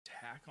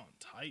Attack on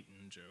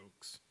Titan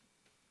jokes.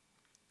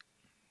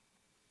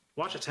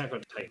 Watch Attack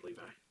on Titan, Levi.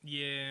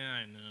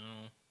 Yeah, I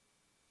know.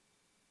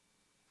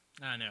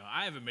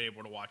 I haven't been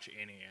able to watch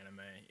any anime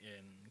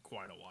in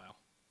quite a while.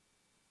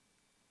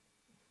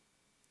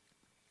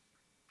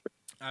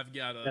 I've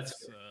got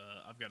us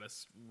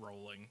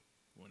rolling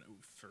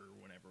for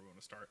whenever we want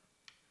to start.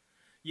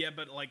 Yeah,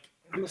 but like,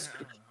 I'm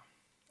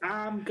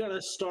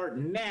gonna start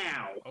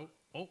now.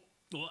 Oh,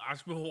 well, I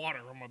spill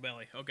water on my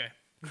belly. Okay,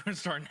 we're gonna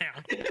start now.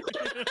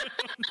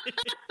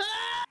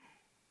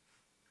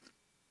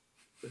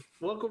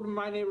 Welcome to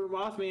My Neighbor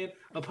Mothman,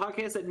 a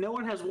podcast that no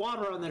one has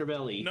water on their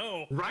belly.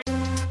 No. Right?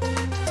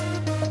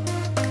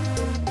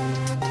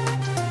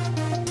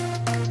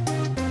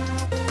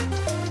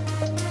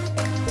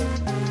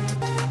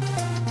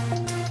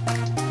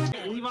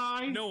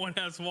 Levi? No one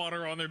has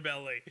water on their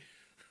belly.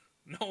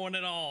 No one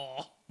at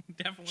all.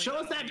 Definitely. Show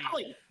us that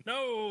belly.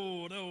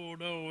 No.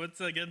 It's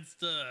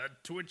against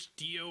Twitch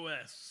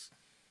TOS.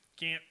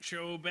 Can't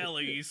show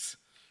bellies.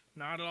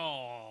 Not at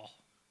all.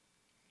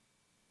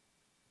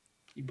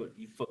 You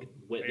fucking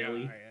wet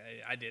belly.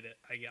 I did it.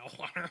 I got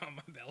water on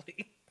my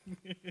belly.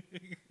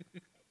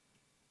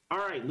 All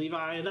right,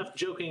 Levi, enough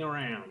joking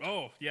around.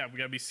 Oh, yeah, we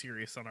gotta be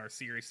serious on our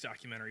serious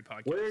documentary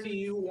podcast. Where do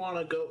you want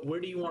to go? Where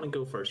do you want to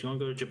go first? You want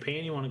to go to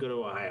Japan? You want to go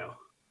to Ohio?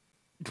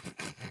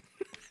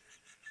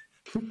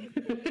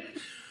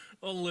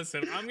 Well,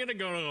 listen, I'm gonna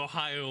go to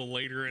Ohio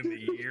later in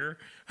the year,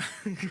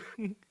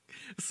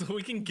 so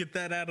we can get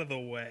that out of the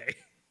way.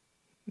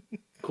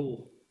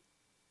 Cool.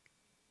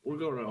 We're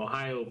going to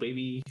Ohio,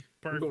 baby.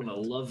 Perfect. We're going to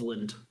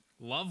Loveland.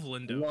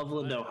 Loveland,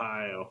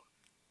 Ohio.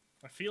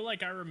 I feel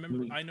like I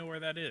remember. I know where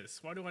that is.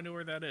 Why do I know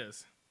where that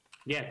is?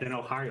 Yeah, then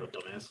Ohio,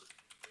 dumbass.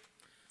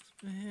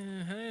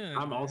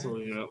 I'm also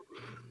looking it up.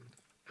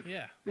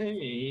 Yeah.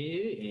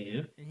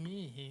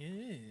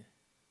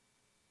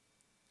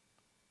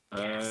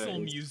 Castle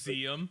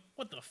Museum.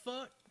 What the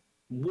fuck?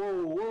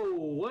 Whoa,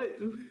 what?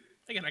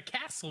 They got a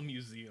castle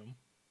museum.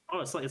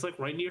 Oh, it's like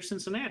right near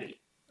Cincinnati.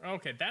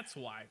 Okay, that's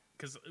why.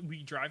 Because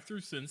we drive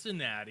through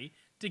Cincinnati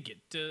to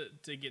get to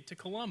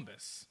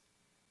Columbus.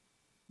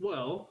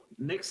 Well,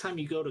 next time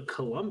you go to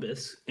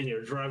Columbus and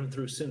you're driving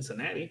through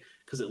Cincinnati,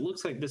 because it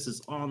looks like this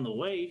is on the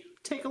way,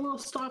 take a little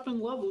stop in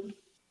Loveland.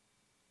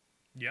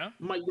 Yeah?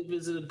 Might get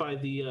visited by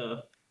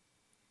the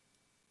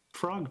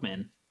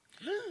frogmen.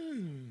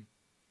 The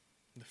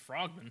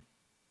frogmen.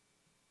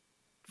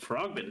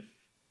 Frogmen.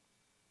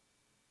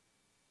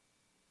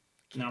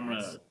 Now I'm going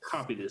to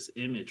copy this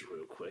image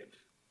real quick.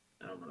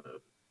 And I'm going to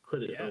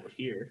put it over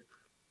here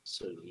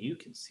so you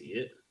can see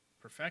it.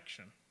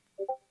 Perfection.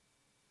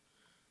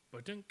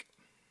 Ba-dunk.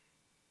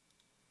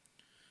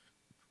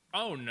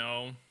 Oh,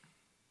 no.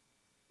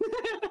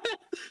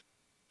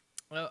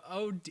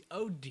 Oh,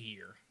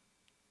 dear.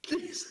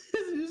 This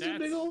is a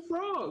big old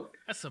frog.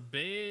 That's a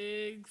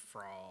big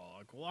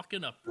frog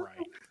walking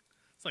upright.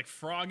 It's like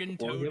Frog and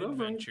Toad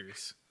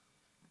Adventures.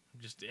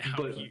 Just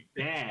but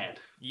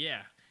bad.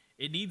 Yeah,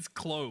 it needs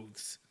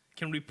clothes.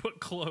 Can we put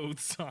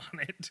clothes on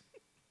it,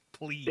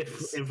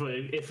 please?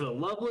 If a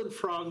Loveland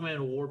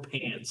frogman wore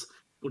pants,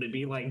 would it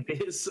be like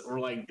this or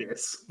like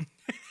this?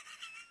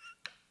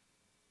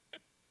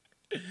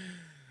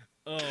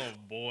 Oh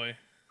boy!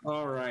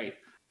 All right,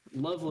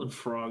 Loveland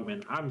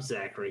frogman. I'm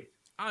Zachary.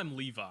 I'm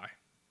Levi.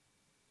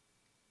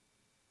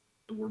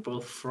 We're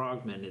both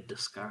frogmen in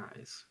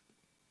disguise.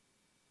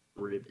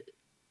 Ribbit.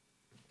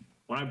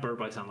 When I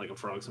burp, I sound like a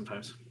frog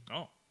sometimes.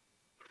 Oh.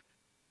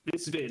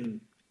 This has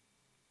been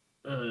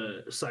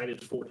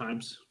cited 4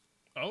 times.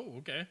 Oh,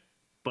 okay.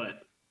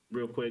 But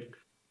real quick,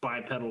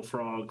 bipedal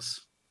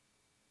frogs.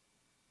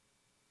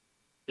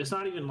 It's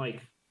not even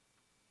like.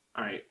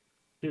 All right,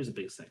 here's the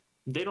biggest thing.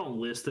 They don't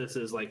list this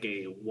as like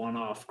a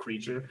one-off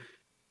creature.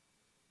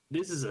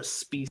 This is a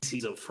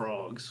species of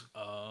frogs.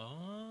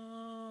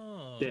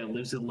 Oh. That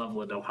lives in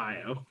Loveland,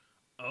 Ohio.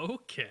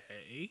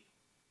 Okay.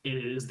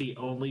 It is the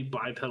only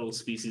bipedal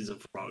species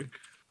of frog.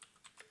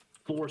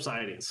 4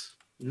 sightings.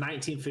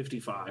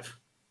 1955.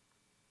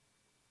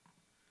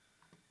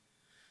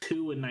 2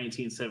 in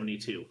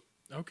 1972.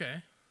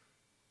 Okay.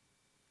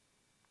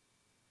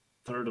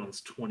 Third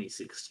one's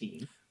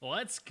 2016.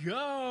 Let's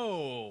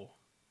go.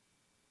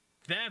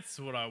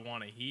 That's what I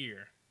want to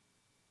hear.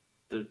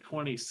 The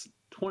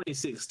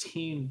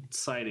 2016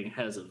 sighting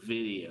has a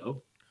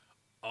video.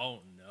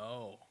 Oh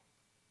no.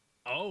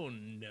 Oh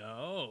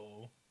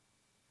no.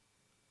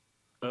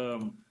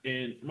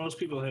 And most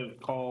people have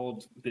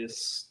called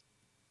this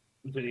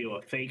video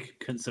a fake,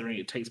 considering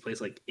it takes place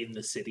like in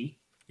the city.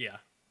 Yeah.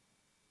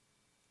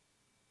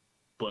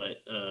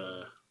 But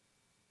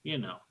you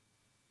know,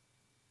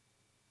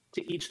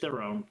 to each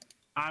their own.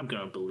 I'm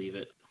gonna believe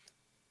it,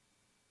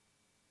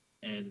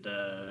 and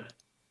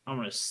I'm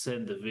gonna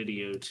send the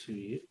video to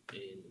you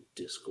in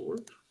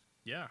Discord.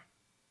 Yeah.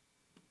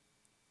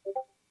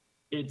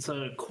 It's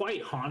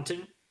quite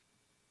haunting.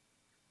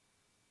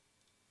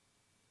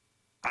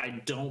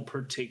 I don't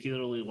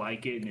particularly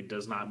like it, and it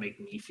does not make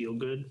me feel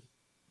good.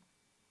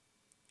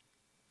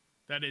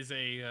 That is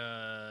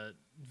a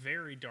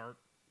very dark,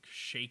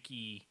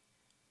 shaky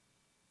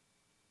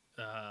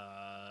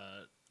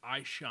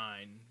eye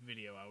shine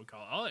video, I would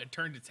call it. Oh, it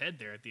turned its head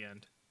there at the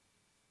end.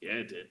 Yeah,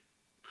 it did.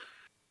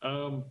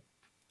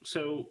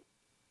 So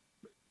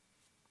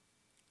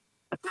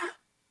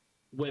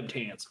webbed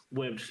hands,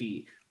 webbed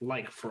feet,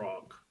 like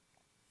frog.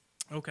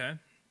 Okay.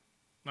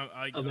 No,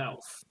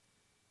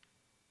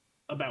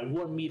 about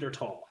 1 meter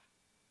tall,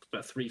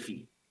 about 3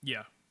 feet.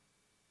 Yeah.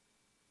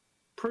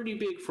 Pretty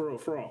big for a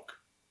frog.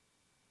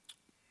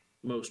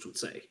 Most would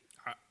say.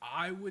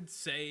 I would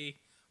say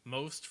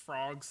most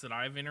frogs that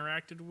I've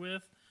interacted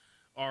with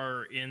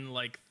are in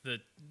like the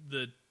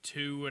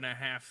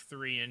 2.5,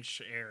 3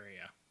 inch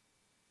area.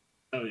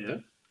 Oh yeah.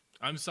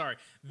 I'm sorry.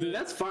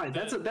 That's fine.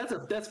 That's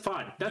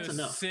fine. That's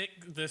enough. The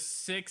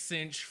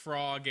 6-inch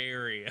frog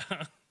area.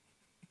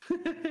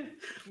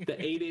 The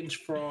 8-inch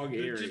frog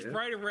area. Just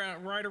right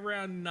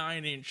around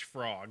 9-inch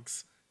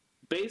frogs.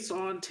 Based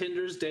on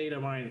Tinder's data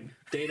mining,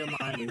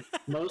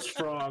 most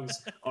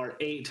frogs are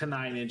 8 to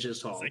 9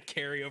 inches tall. It's a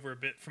carryover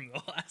bit from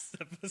the last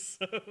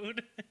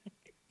episode.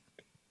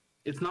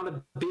 It's not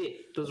a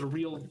bit. Those are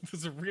real.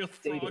 Those are real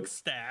frog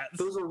stats.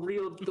 Those are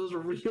real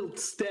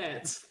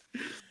stats.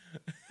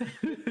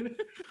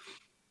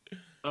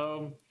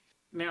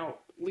 Now,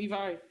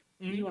 Levi,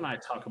 you and I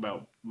talk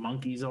about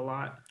monkeys a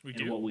lot. We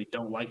and do. What we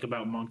don't like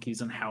about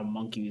monkeys and how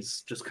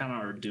monkeys just kind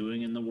of are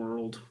doing in the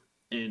world.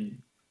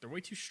 And they're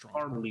way too strong.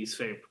 our least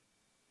favorite.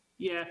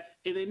 Yeah,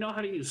 and they know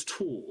how to use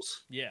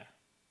tools. Yeah.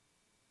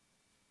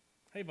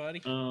 Hey,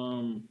 buddy.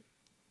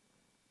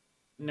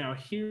 Now,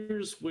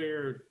 here's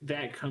where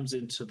that comes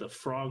into the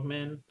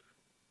frogmen.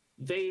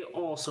 They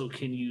also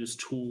can use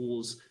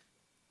tools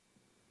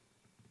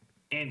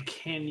and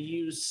can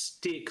use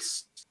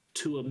sticks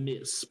to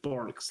emit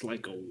sparks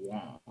like a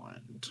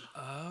wand.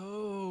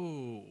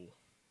 Oh.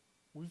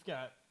 We've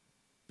got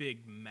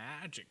big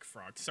magic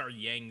frog. Sorry,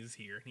 Yang's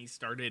here, and he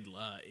started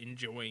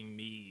enjoying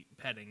me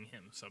petting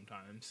him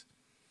sometimes.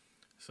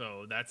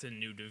 So that's a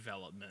new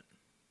development.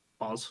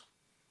 Pause.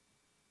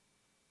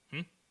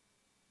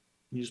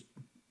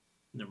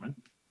 Never mind.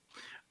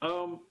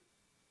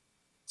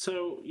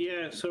 So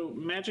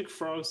magic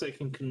frogs that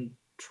can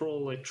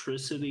control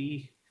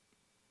electricity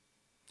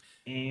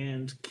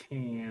and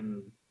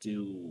can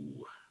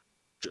do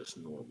just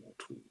normal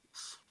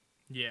tools.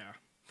 Yeah.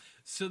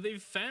 So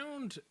they've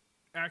found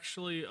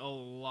actually a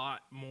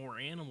lot more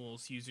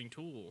animals using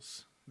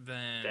tools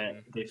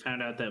than... They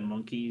found out that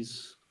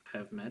monkeys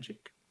have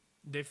magic.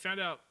 They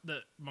found out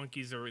that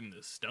monkeys are in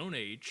the Stone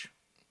Age.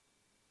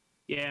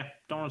 Yeah,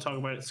 don't want to talk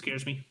about it. It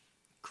scares me.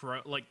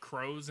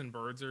 Crows and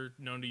birds are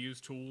known to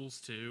use tools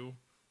too.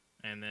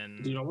 And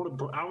then... Dude, I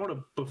want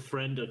to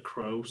befriend a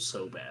crow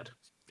so bad.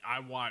 I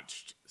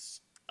watched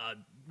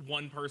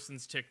one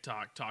person's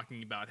TikTok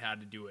talking about how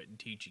to do it and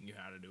teaching you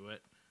how to do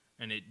it.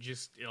 And it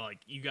just,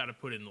 you got to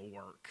put in the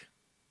work.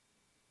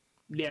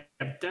 Yeah,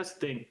 that's the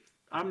thing.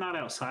 I'm not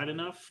outside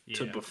enough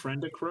to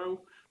befriend a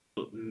crow,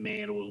 but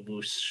man,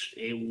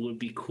 it would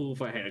be cool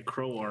if I had a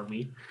crow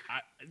army.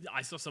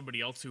 I saw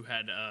somebody else who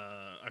had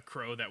a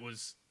crow that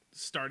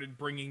started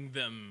bringing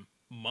them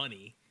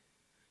money,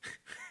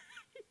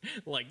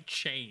 like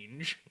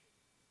change.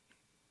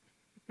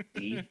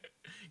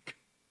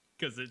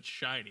 Because it's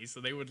shiny, so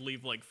they would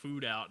leave like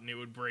food out and it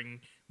would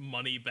bring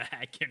money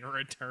back in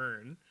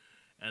return.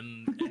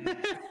 And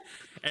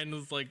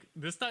it's like,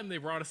 this time they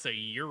brought us a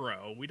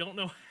euro. We don't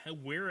know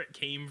where it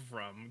came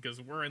from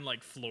because we're in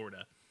like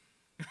Florida.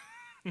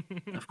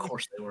 Of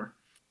course they were.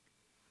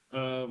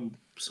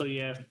 So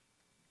yeah,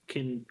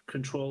 can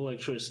control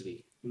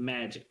electricity,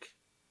 magic,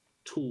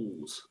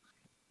 tools.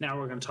 Now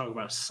we're going to talk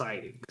about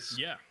sightings.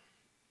 Yeah.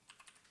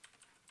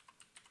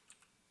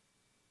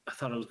 I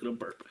thought I was going to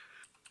burp.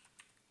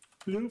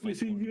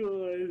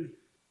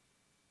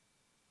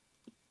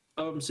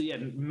 So yeah,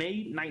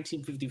 May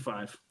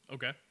 1955.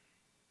 Okay.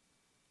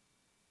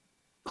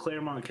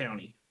 Claremont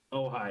County,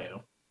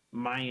 Ohio,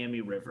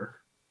 Miami River.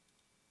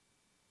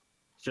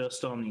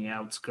 Just on the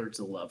outskirts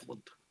of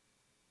Loveland.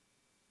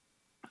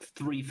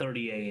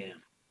 3:30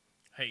 a.m.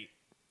 Hey,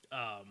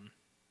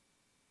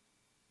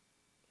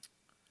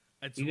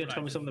 you gonna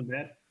tell me something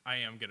bad? I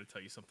am gonna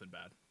tell you something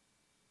bad.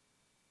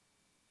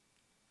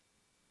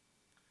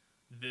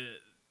 The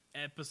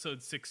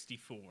episode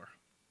 64.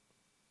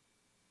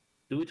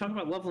 Did we talk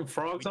about Loveland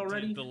frogs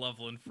already? Did the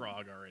Loveland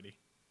frog already.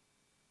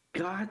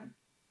 God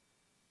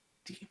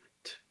damn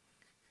it.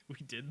 We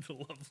did the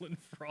Loveland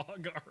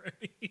frog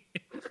already.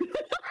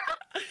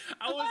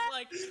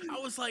 I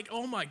was like,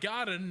 oh my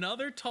god,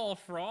 another tall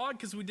frog?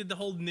 Because we did the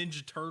whole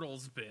Ninja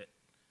Turtles bit.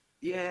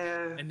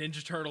 Yeah. And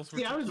Ninja Turtles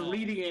were I was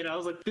reading it. I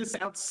was like, this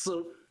sounds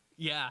so...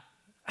 Yeah.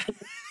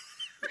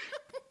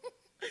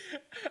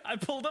 I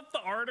pulled up the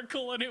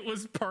article and it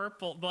was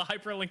purple. The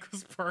hyperlink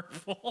was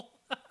purple.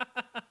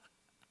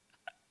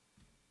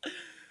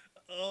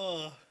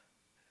 Ugh.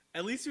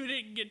 At least we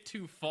didn't get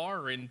too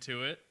far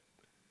into it.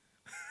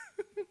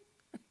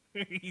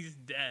 He's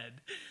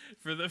dead.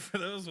 For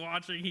those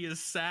watching, he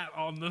is sat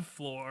on the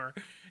floor,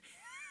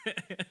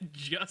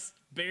 just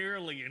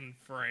barely in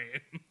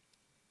frame.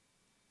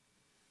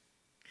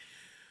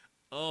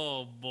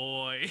 Oh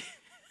boy.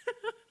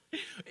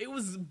 It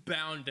was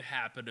bound to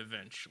happen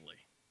eventually.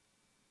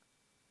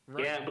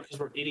 Right? Yeah, because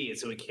we're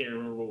idiots and we can't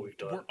remember what we've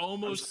done. We're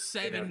almost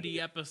I'm sorry,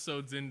 70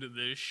 episodes into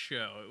this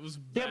show. It was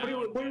Yeah,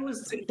 bound. but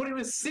it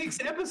was 6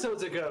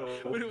 episodes ago.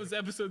 But it was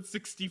episode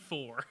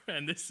 64,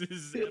 and this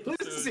is It was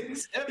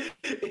episode.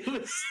 it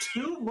was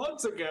 2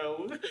 months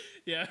ago.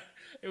 Yeah,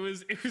 it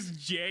was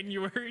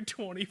January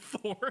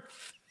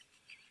 24th.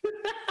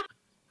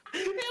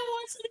 It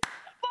wasn't a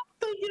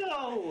month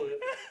ago.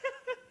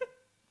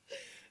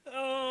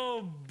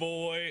 Oh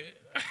boy,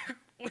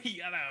 we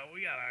gotta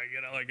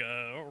get like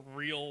a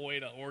real way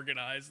to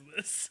organize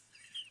this.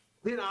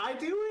 Did I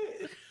do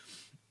it?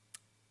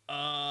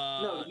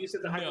 No, you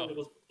said the no. hyperlink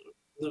was.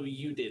 No,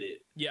 you did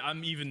it. Yeah,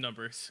 I'm even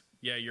numbers.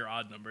 Yeah, you're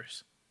odd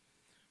numbers.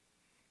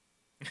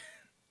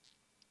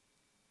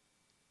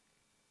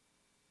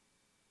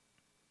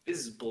 This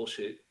is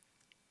bullshit.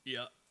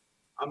 Yeah.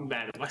 I'm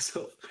mad at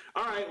myself.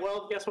 All right,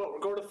 well, guess what? We're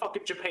going to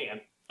fucking Japan.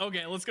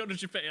 Okay, let's go to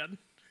Japan.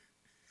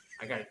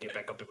 I gotta get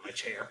back up in my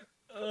chair.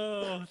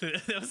 Oh,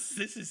 this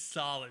is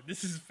solid.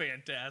 This is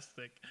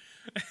fantastic.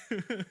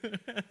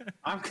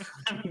 I'm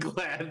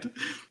glad.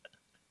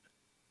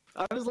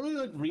 I was literally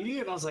like reading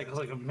it. And I was like,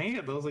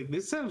 man. I was like,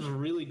 this sounds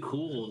really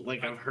cool.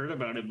 Like I've heard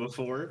about it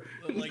before.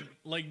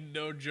 like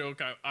no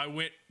joke. I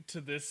went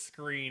to this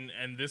screen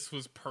and this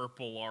was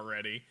purple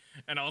already,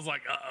 and I was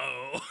like, uh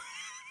oh.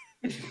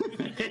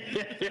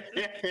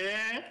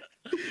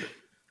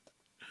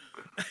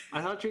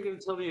 I thought you were gonna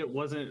tell me it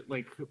wasn't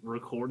like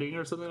recording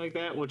or something like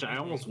that, which I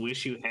almost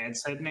wish you had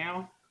said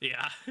now.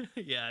 Yeah,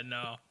 yeah,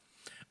 no.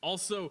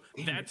 Also,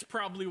 that's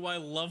probably why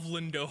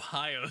Loveland,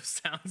 Ohio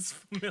sounds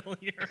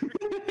familiar.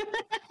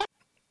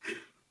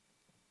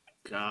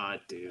 God,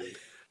 dude.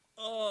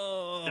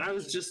 Oh, And I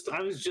was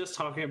just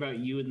talking about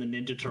you and the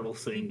Ninja Turtle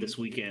thing this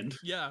weekend.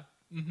 yeah.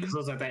 Because I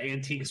was at that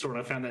antique store and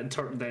I found that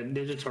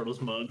Ninja Turtles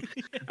mug.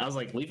 I was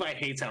like, Levi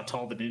hates how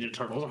tall the Ninja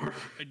Turtles are.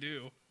 I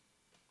do.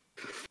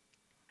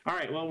 All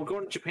right, well, we're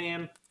going to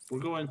Japan. We're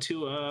going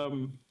to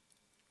oh,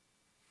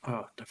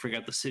 I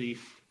forgot the city.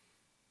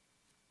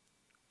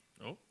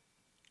 Oh,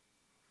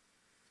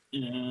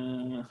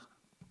 Uh,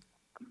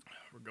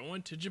 we're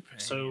going to Japan.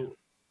 so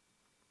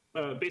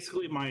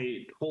basically,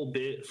 my whole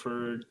bit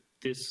for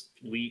this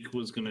week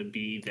was going to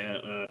be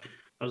that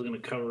I was going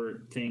to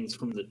cover things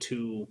from the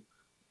two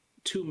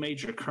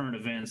major current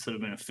events that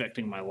have been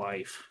affecting my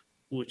life,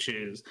 which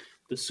is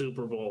the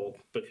Super Bowl,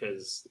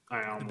 because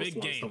I almost the big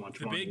lost game. so much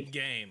The money. big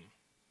game.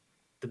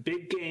 The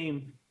big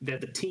game that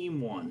the team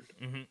won.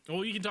 Mm-hmm.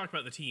 Well, you can talk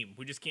about the team.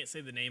 We just can't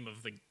say the name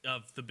of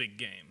the big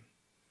game.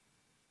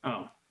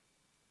 Oh,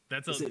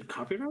 That's is it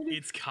copyrighted?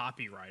 It's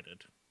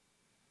copyrighted.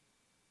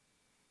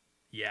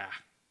 Yeah.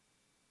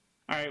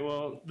 All right,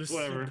 well, The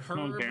whatever.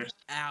 No one superb cares.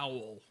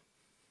 owl.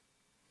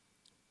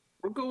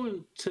 We're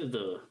going to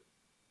the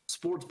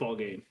sports ball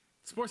game.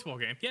 Sports ball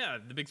game. Yeah,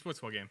 the big sports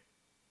ball game.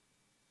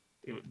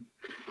 Damn it.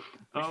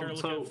 Be sure to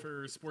look so out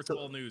for sports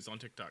ball news on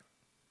TikTok.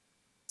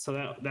 so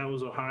that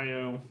was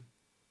Ohio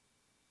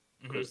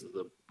Mm-hmm. because of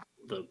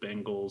the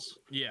Bengals.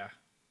 Yeah.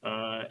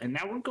 And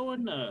now we're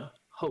going to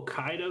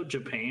Hokkaido,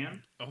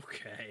 Japan,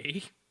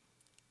 Okay.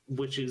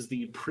 which is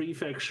the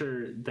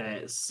prefecture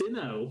that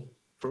Sinnoh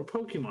for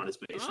Pokemon is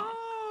based on.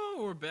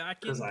 Oh, we're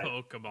back in 'Cause I-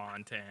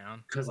 Pokemon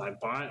Town. Because I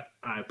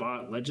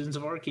bought Legends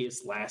of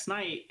Arceus last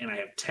night, and I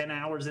have 10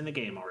 hours in the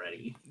game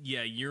already.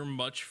 Yeah, you're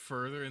much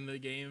further in the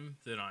game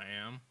than I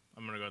am.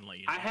 I'm gonna go ahead and let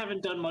you know. I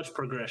haven't done much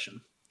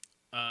progression.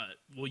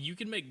 Well, you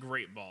can make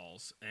great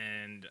balls,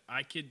 and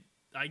I could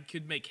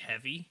make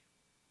heavy,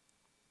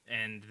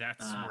 and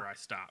that's where I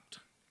stopped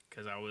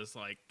because I was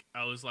like,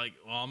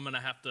 well, I'm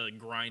gonna have to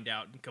grind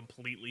out and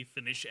completely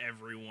finish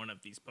every one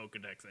of these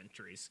Pokedex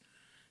entries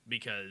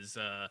because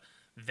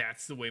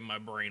that's the way my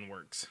brain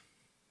works.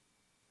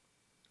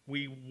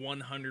 We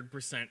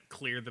 100%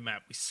 clear the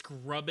map. We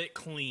scrub it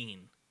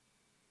clean,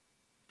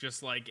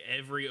 just like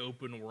every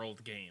open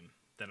world game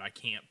that I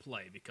can't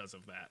play because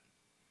of that.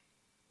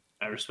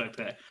 I respect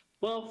that.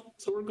 Well,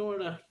 so we're going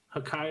to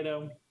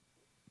Hokkaido,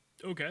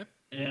 Okay.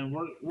 and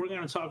we're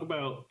going to talk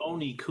about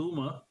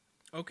Onikuma,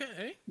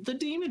 Okay. the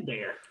demon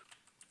bear.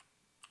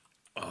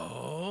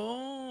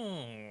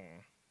 Oh.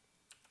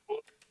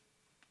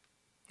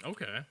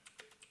 Okay.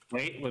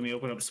 Wait, let me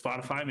open up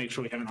Spotify, make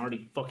sure we haven't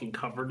already fucking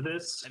covered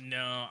this.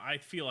 No, I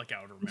feel like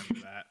I would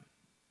remember that.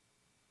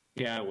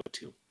 Yeah, I would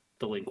too.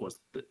 The link was.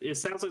 It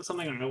sounds like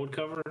something I would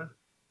cover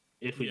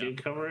if we Yeah.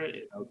 did cover it.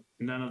 You know,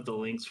 none of the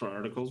links for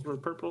articles were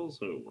purple,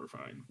 so we're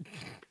fine.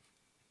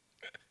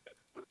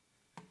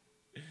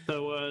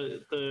 So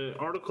the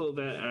article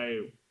that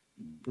I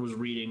was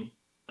reading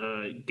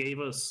gave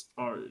us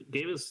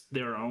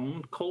their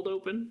own cold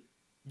open,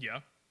 Yeah.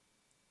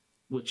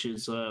 which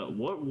is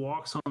what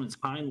walks on its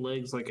hind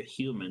legs like a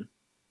human,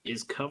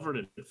 is covered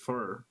in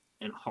fur,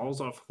 and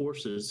hauls off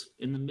horses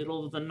in the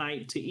middle of the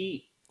night to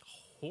eat.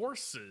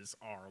 Horses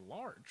are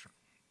large.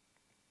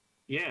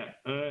 Yeah,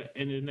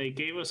 and then they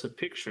gave us a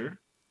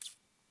picture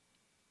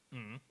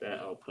that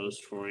I'll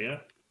post for you.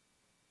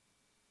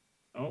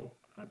 Oh,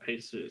 I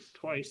pasted it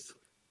twice,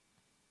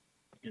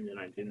 and then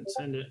I didn't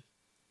send it.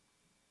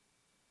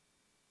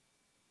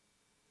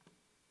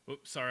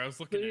 Oops, sorry, I was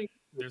looking at.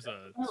 There's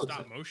a Oh,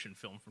 stop motion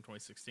film from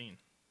 2016.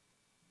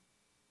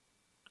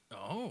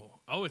 Oh,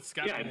 it's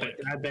got yeah,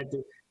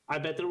 I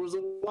bet there was a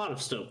lot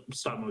of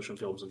stop motion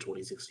films in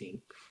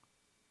 2016.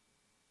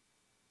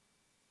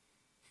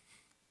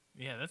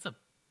 Yeah, that's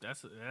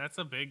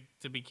a big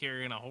to be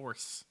carrying a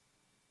horse.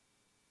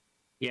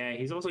 Yeah,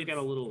 he's also got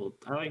a little.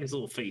 I like his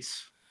little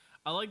face,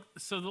 I like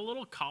so the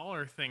little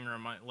collar thing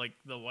remind like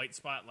the white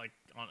spot like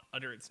on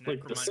under its neck like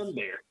the reminds sun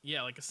bear.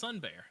 yeah like a sun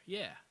bear.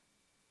 Yeah.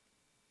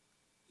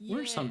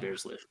 Where sun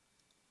bears live?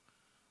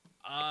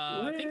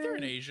 I think they're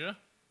in Asia.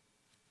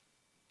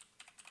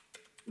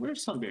 Where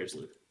sun bears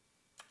live?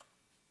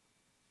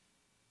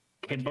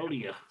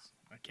 Cambodia,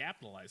 I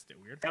capitalized it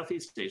weird.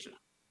 Southeast Asia.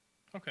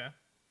 Okay.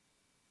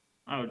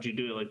 Oh, did you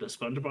do it like the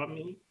SpongeBob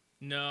meme?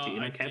 No, Do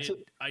you not catch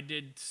it? I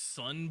did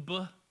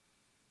sunb,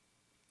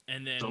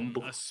 and then Sunb.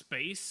 a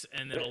space,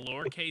 and then a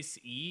lowercase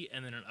e,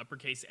 and then an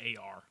uppercase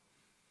ar.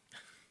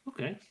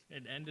 Okay.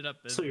 It ended up.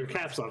 So your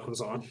caps lock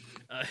was on.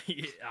 I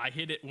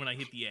hit it when I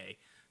hit the A,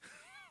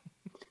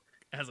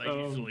 as I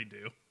usually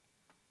do.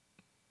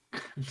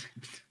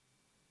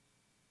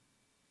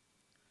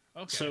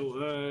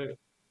 Okay.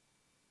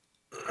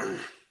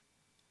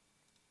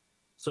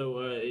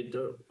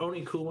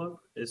 Oni-Kuma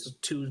is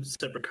two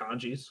separate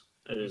kanjis.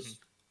 It is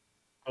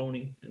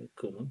Oni and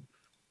Kuma,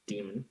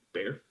 demon,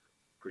 bear.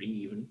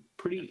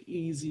 Pretty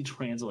easy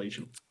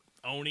translation.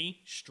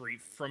 Oni,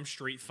 from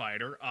Street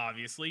Fighter,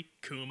 obviously.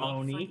 Kuma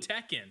Oni. from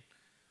Tekken.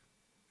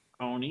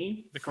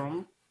 Oni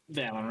from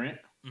Valorant.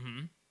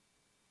 Mm-hmm.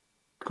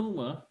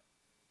 Kuma,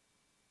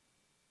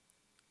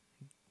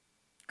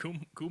 Kuma.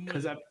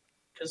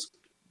 because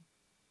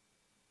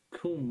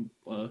Kuma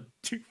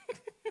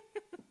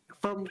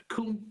from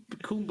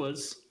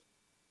Kumbas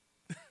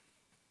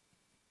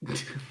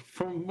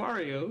from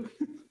Mario.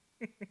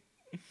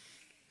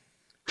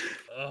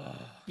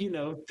 You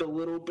know, the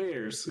little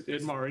bears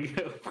in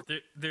Mario.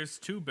 There's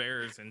two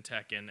bears in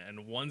Tekken,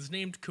 and one's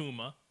named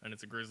Kuma, and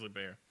it's a grizzly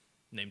bear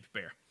named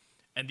Bear.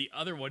 And the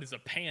other one is a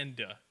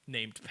panda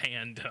named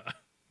Panda.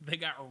 They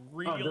got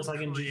real just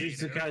like in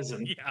Jujutsu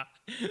Kaisen. Yeah.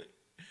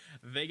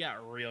 They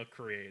got real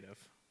creative.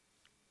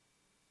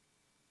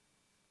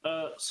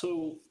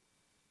 So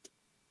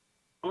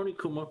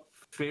Oni-Kuma,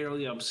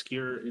 fairly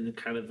obscure in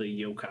kind of the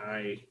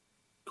yokai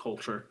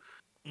culture.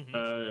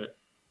 Mm-hmm.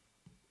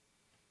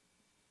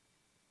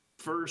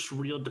 First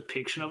real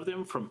depiction of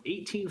them from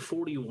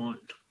 1841.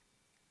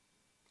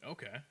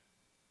 Okay.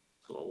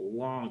 So a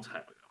long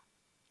time ago.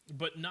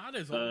 But not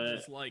as old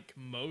as like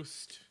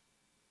most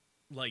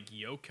like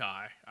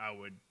yokai I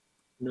would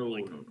No.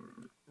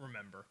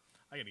 remember.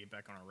 I gotta get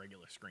back on our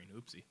regular screen.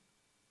 Oopsie.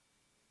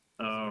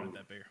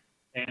 That bear.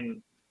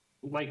 And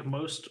like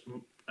most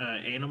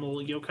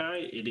animal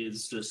yokai,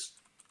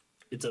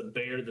 it's a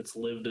bear that's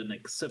lived an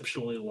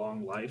exceptionally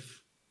long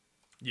life.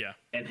 Yeah.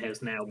 And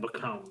has now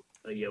become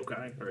a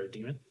yokai or a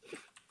demon.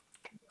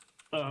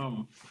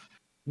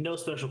 No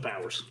special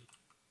powers.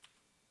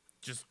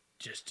 Just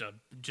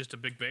a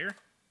big bear?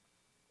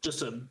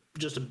 Just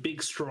a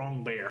big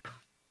strong bear.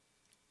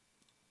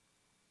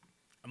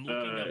 I'm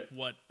looking at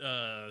what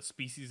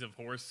species of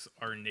horse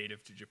are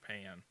native to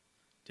Japan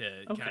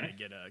to kind of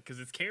get a because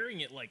it's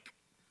carrying it like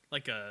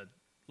a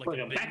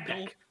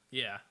backpack.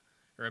 Yeah,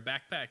 or a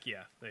backpack.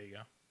 Yeah, there you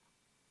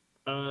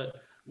go.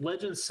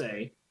 Legends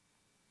say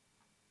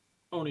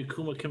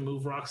Oni-Kuma can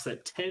move rocks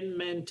that 10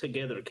 men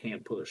together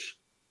can't push.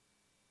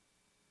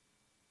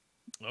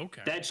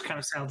 Okay, that just kind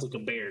of sounds like a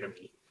bear to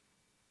me.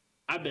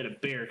 I bet a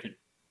bear can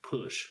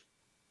push.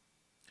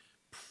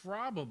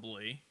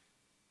 Probably.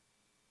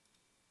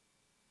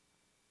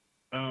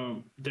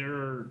 There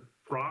are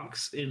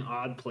rocks in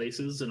odd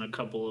places in a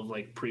couple of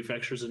like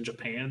prefectures in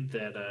Japan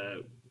that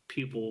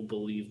people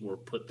believe were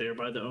put there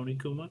by the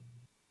Oni-Kuma,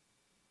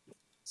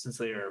 since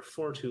they are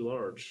far too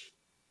large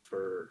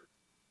for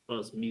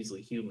us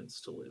measly humans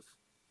to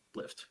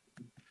lift.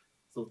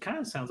 So it kind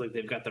of sounds like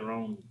they've got their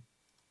own.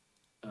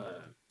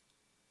 What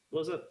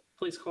was that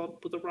place called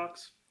with the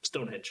rocks?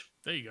 Stonehenge.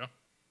 There you go.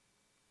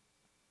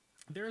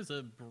 There's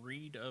a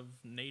breed of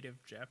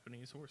native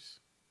Japanese horse.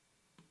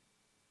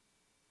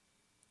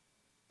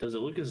 Does it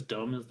look as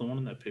dumb as the one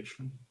in that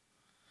picture?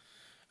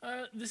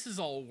 This is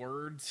all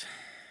words.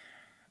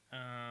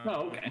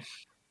 Oh, okay.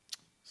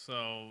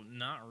 So,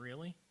 not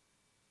really.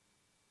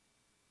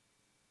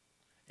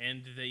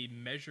 And they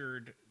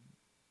measured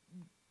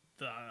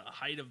the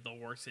height of the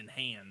horse in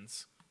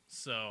hands.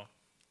 So,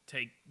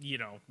 take,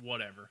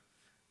 whatever.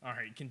 All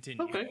right,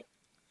 continue. Okay.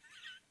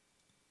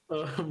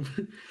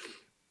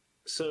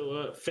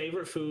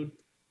 Favorite food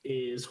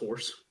is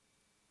horse.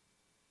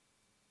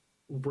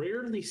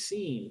 Rarely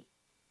seen,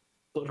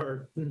 but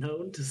are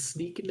known to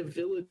sneak into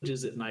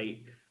villages at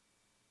night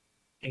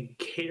and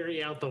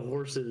carry out the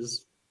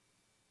horses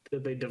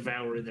that they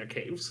devour in their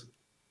caves.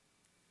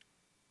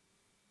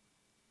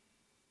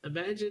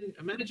 Imagine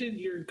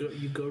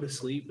you go to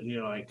sleep and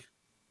you're like,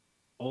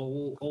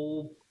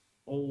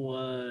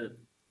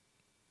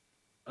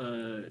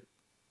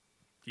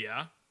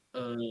 Yeah.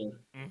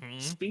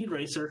 Speed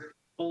racer.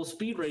 Old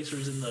speed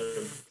racers in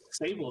the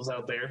stables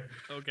out there.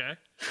 Okay.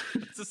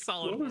 It's a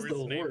solid What was horse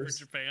the name for horse?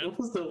 Japan. What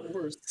was the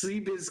horse?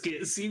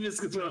 Seabiscuit.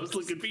 Seabiscuit's what I was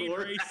looking Speed for.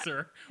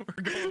 Racer.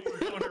 We're going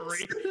to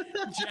race.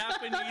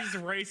 Japanese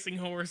racing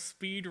horse,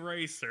 Speed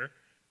Racer.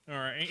 All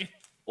right.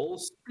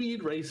 Old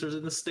Speed Racer's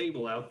in the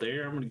stable out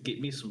there. I'm gonna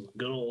get me some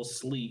good old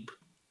sleep.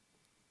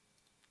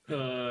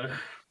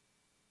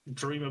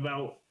 Dream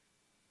about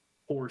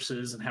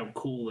horses and how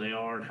cool they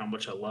are and how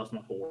much I love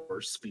my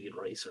horse, Speed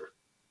Racer.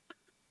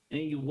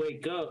 And you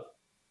wake up,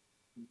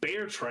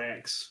 bear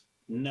tracks,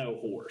 no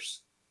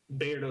horse.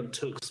 Bear done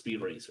took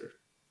Speed Racer.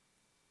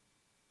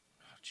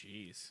 Oh,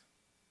 jeez.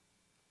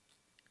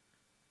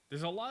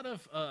 There's a lot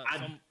of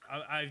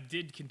I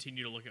did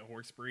continue to look at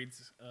horse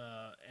breeds,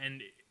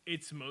 and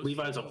it's mostly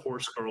Levi's a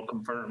horse girl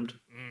confirmed.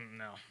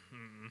 no.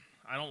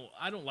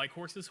 I don't like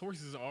horses.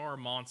 Horses are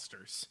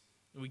monsters.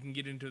 We can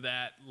get into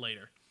that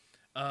later.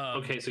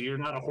 Okay, so you're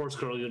not a horse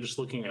girl. You're just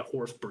looking at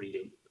horse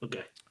breeding.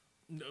 Okay.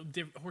 No,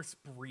 horse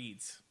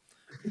breeds.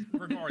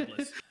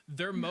 Regardless,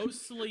 they're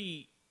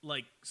mostly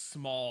like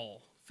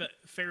small,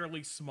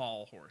 fairly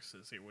small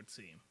horses. It would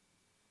seem,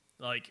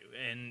 like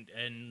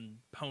and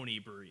pony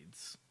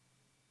breeds.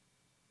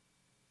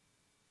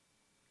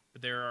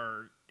 But there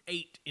are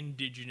 8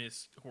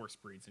 indigenous horse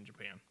breeds in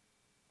Japan.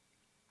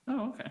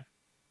 Oh, okay.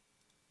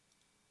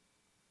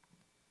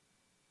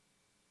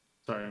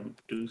 Sorry, I'm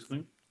doing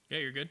something. Yeah,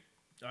 you're good.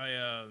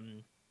 I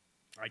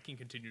can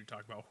continue to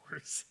talk about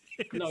horses.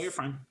 No, you're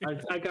fine.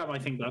 I got my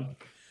thing done.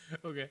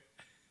 Okay.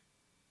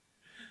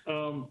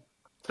 So,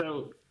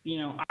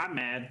 I'm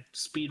mad.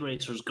 Speed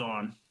Racer's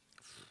gone.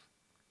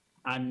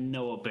 I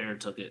know a bear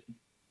took it.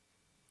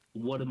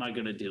 What am I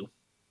gonna do?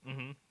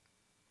 Mm-hmm.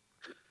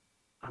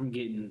 I'm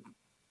getting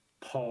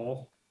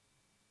Paul.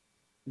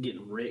 I'm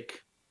getting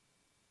Rick.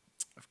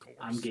 Of course.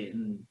 I'm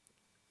getting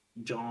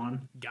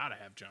John. Gotta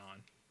have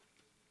John.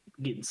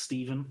 I'm getting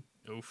Steven.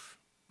 Oof.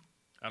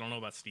 I don't know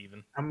about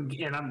Steven. I'm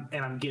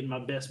getting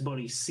my best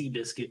buddy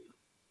Seabiscuit.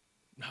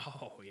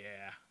 Oh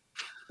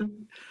yeah.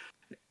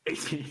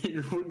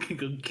 We're gonna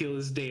go kill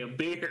this damn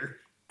bear.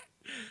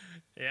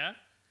 Yeah.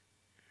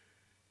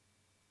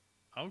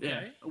 Okay.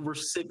 Yeah, we're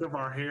sick of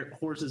our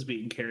horses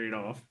being carried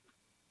off.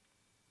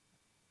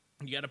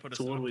 You got to put a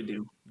So what stop do we to it.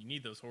 do? You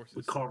need those horses.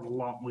 We carve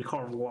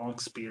long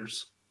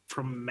spears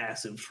from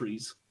massive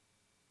trees.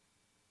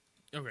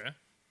 Okay.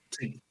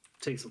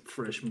 Take some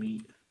fresh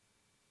meat.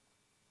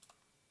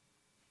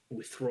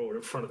 We throw it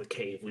in front of the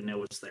cave. We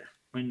know it's there.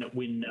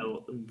 We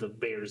know the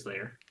bear's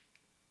there.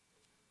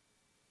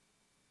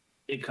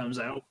 It comes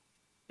out,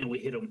 and we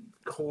hit him.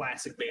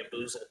 Classic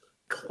bamboozle.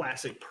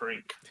 Classic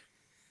prank.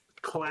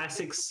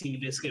 Classic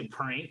Seabiscuit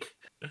prank.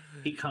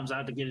 He comes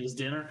out to get his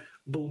dinner.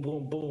 Boom,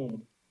 boom,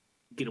 boom.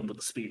 Get him with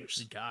the spears.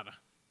 You gotta.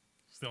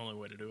 It's the only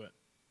way to do it.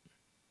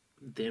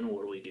 Then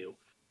what do?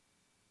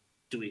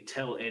 Do we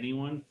tell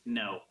anyone?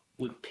 No.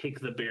 We pick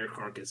the bear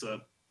carcass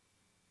up.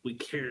 We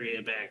carry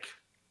it back.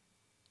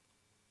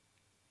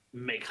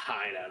 Make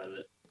hide out of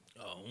it.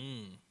 Oh.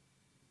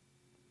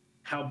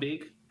 How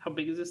big? How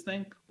big is this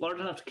thing? Large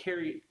enough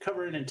to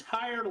cover an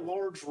entire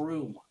large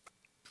room.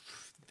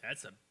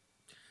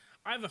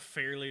 I have a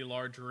fairly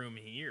large room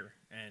here,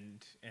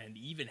 and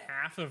even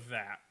half of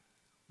that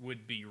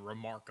would be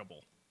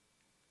remarkable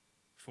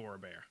for a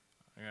bear.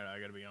 I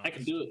gotta be honest. I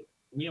can do it.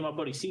 Me and my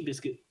buddy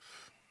Seabiscuit.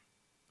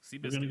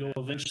 We're gonna go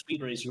avenge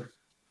Speed Racer.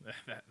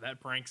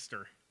 That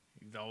prankster.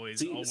 He's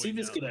always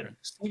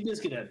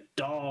Seabiscuit a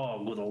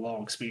dog with a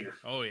long spear.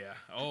 Oh yeah.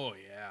 Oh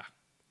yeah.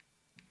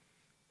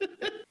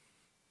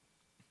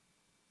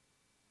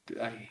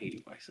 I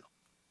hate myself.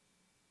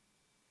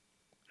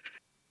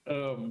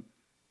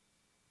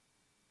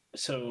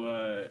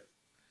 So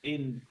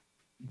in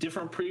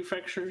different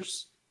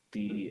prefectures,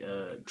 the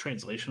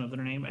translation of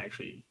their name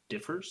actually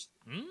differs.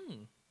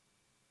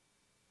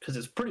 Because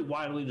it's pretty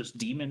widely just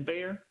demon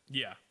bear.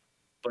 Yeah.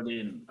 But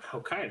in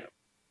Hokkaido,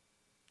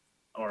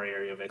 our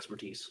area of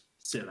expertise,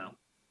 Sinnoh,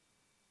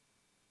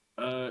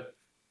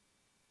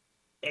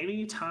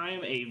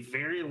 anytime a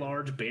very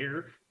large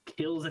bear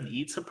kills and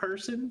eats a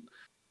person,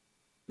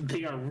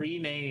 they are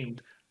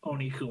renamed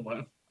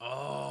Onikuma.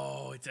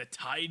 Oh, it's a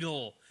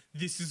title.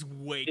 This is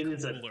way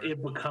cooler.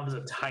 It becomes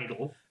a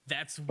title.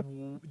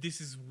 This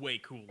is way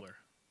cooler.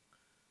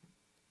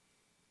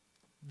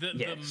 The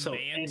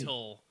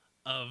mantle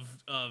of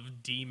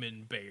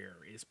demon bear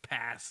is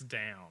passed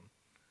down.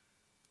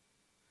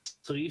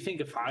 So you think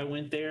if I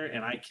went there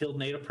and I killed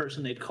and ate a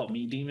person, they'd call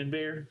me demon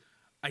bear?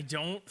 I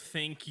don't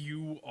think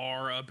you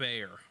are a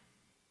bear.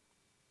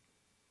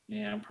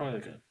 Yeah, I'm probably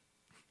like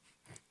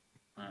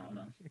I don't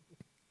know.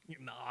 You're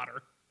an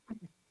otter.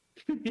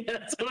 Yeah,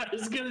 that's what I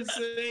was gonna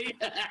say.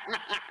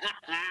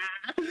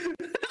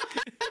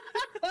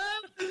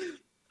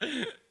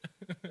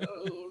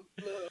 Oh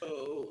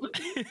no.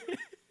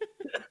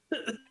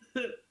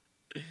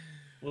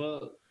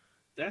 Well,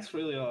 that's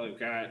really all I've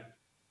got.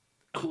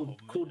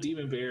 Cool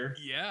demon bear.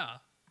 Yeah.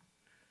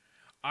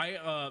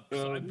 I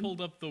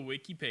pulled up the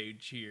wiki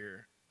page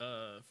here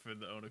for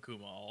the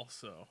Onokuma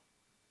also.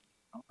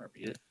 I'll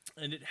repeat it.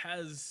 And it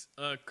has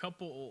a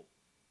couple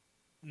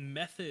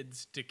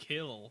methods to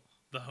kill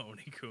the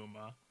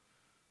Onikuma.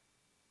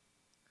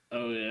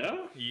 Oh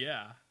yeah.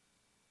 Yeah.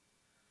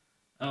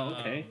 Oh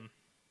okay.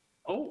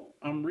 Oh,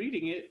 I'm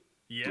reading it.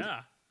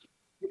 Yeah.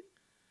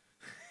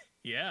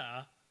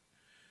 Yeah.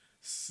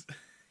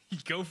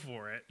 Go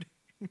for it.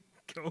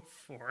 Go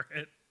for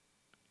it.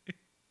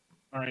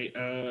 All right.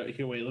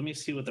 Here, wait. Let me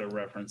see what the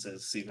reference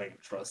is. See if I can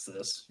trust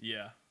this.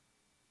 Yeah.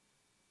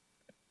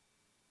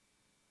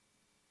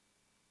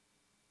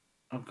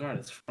 Oh God,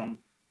 it's from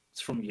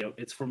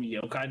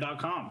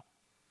Yokai.com.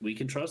 We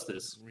can trust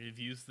this. We've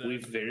used that.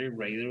 We've very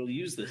regularly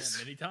used this.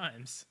 many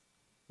times.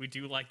 We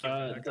do like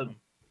the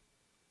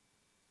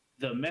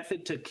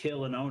method to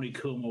kill an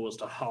Onikuma was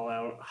to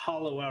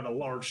hollow out a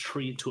large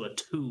tree into a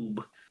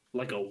tube,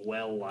 like a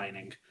well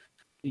lining.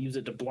 Use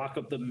it to block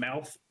up the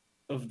mouth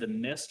of the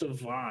nest of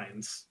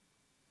vines.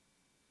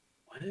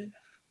 What?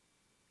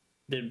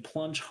 Then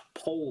plunge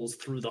poles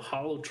through the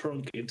hollow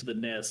trunk into the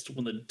nest.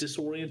 When the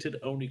disoriented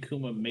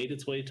Onikuma made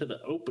its way to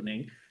the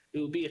opening, it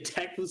would be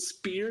attacked with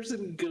spears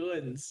and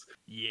guns.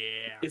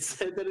 Yeah. It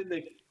said that in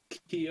the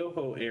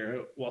Kyoho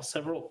era, while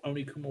several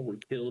Onikuma were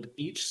killed,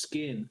 each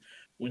skin,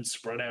 when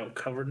spread out,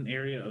 covered an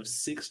area of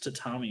 6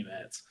 tatami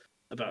mats,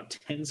 about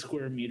 10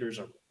 square meters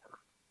or more.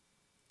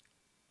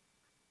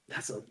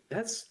 That's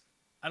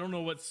I don't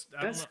know what's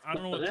I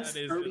don't know what that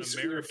is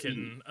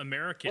in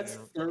American. That's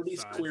 30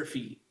 size. square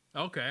feet.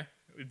 Okay.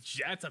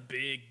 That's a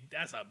big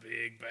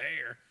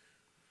bear.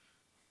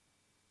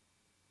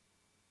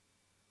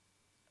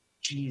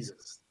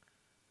 Jesus.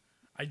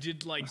 I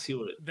did like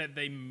that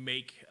they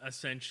make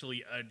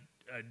essentially a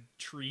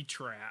tree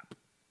trap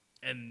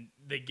and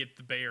they get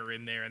the bear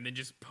in there and then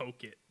just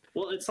poke it.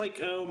 Well, it's like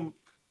do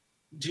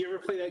you ever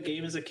play that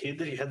game as a kid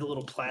that you had the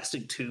little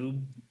plastic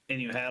tube and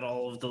you had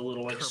all of the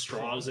little like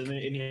straws in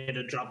it and you had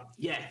to drop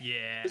yeah.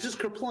 It's just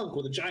Kerplunk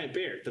with a giant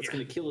bear that's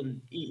gonna kill and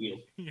eat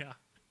you. Yeah.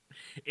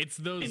 It's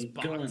those and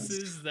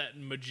boxes guns. that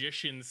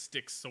magicians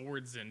stick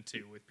swords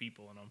into with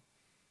people in them.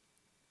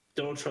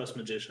 Don't trust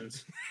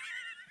magicians.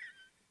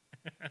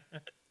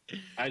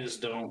 I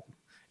just don't.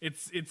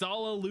 It's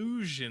all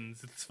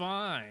illusions. It's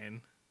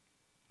fine.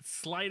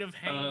 Sleight of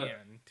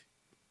hand.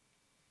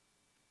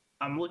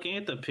 I'm looking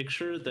at the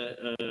picture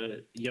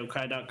that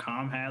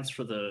Yokai.com has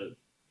for the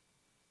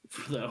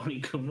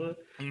Onikuma.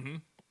 Mm-hmm.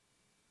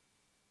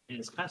 And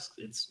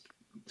it's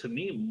to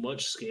me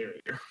much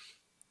scarier.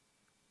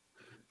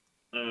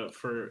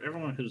 For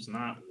everyone who's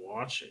not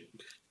watching,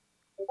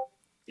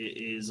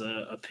 it is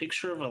a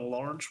picture of a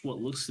large, what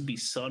looks to be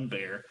sun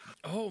bear,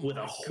 with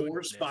a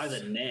horse by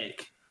the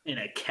neck and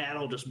a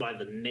cattle just by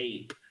the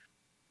nape.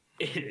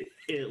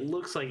 It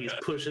looks like he's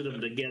pushing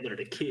them together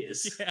to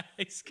kiss. Yeah,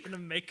 he's gonna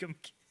make them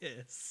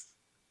kiss.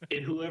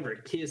 And whoever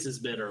kisses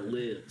better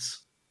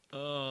lives.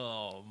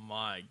 Oh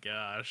my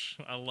gosh,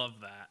 I love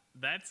that.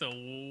 That's a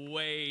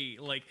way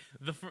like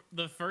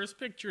the first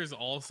picture is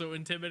also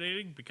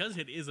intimidating because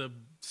it is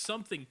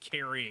something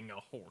carrying a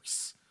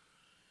horse.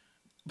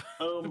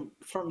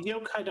 From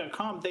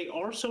Yokai.com, they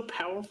are so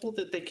powerful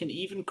that they can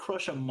even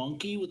crush a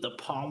monkey with the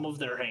palm of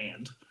their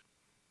hand.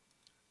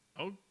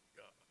 Oh,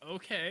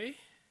 okay.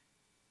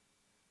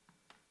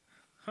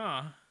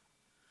 Huh.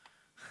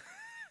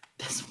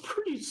 That's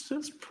pretty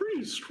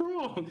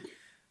strong.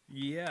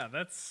 Yeah,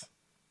 that's.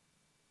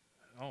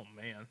 Oh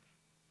man,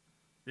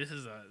 this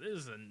is a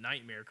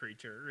nightmare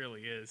creature. It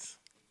really is.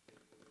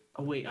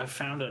 Oh wait, I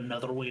found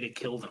another way to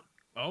kill them.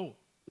 Oh.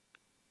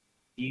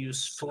 Use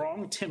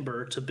strong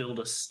timber to build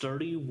a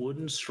sturdy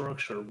wooden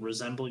structure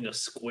resembling a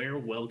square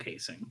well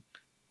casing.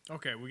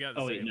 Okay, we got.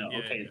 Oh wait, no.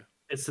 Okay,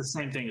 it's the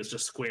same thing. It's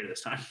just square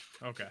this time.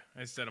 Okay,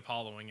 instead of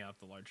hollowing out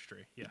the large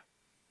tree. Yeah.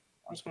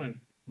 That's my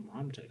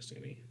mom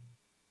texting me.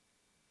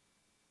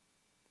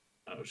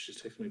 Oh,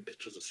 she's texting me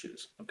pictures of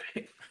shoes.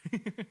 Okay.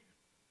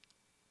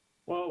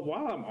 Well,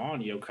 while I'm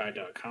on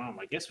yokai.com,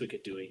 I guess we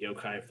could do a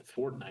yokai of the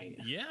fortnight.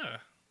 Yeah.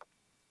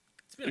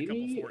 It's been Give a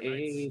couple me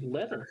fortnights. a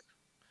letter.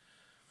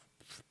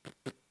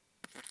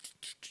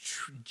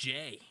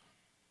 J.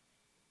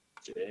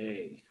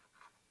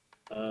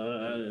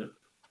 1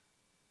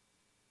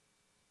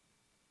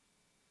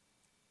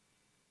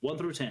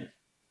 through 10.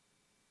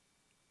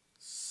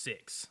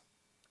 6.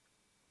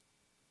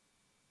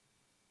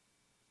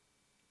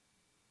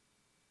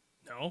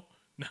 No.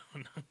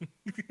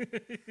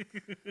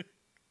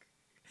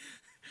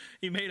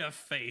 He made a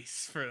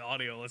face for the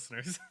audio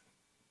listeners.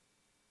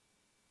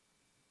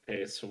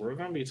 Okay, so we're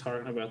going to be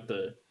talking about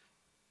the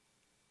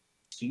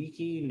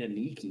Shiki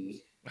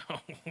Naniki.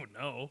 Oh,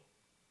 no.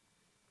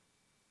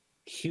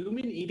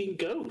 Human-eating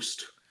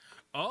ghost.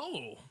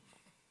 Oh.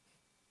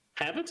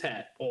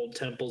 Habitat, old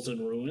temples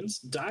and ruins.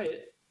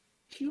 Diet,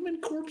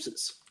 human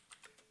corpses.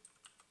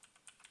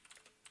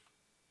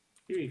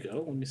 Here you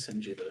go. Let me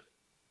send you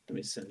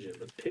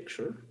the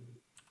picture.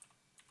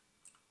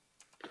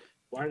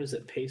 Why does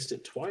it paste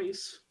it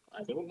twice?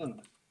 I don't know.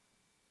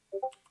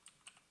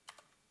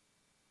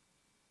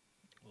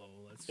 Well,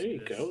 let's there you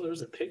go.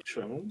 There's a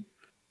picture of him.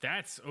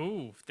 That's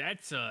a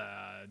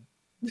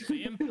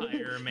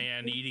vampire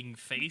man eating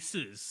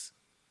faces.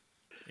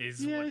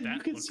 Is yeah, what that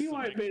you can looks see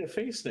why like. I made a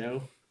face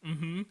now.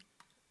 Mm-hmm.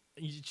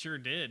 You sure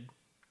did.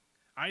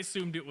 I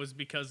assumed it was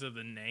because of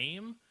the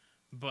name,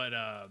 but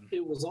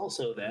It was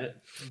also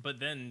that.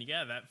 then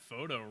yeah, that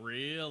photo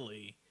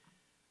really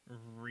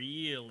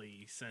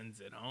sends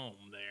it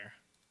home there.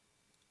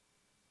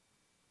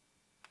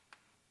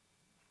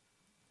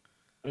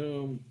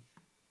 Um.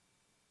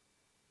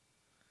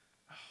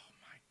 Oh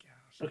my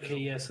gosh. Okay,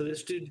 yeah. So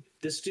this dude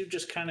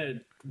just kind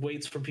of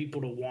waits for people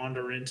to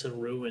wander into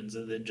ruins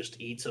and then just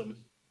eats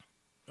them.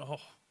 Oh.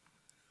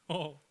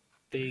 Oh.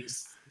 They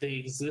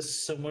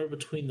exist somewhere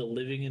between the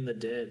living and the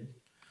dead.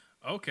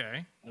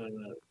 Okay.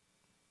 Uh,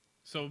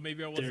 So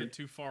maybe I they're wasn't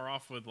too far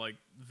off with like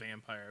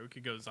vampire. We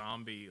could go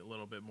zombie a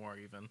little bit more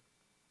even.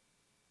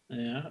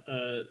 yeah.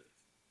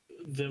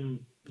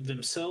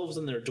 Themselves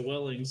and their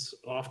dwellings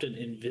often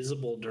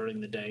invisible during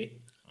the day,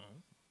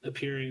 Oh.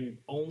 appearing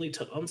only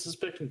to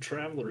unsuspecting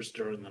travelers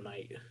during the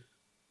night.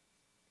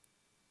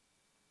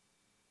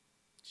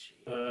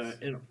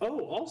 Jeez. And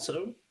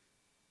also,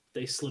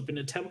 they slip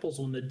into temples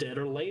when the dead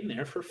are laying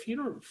there for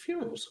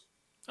funerals.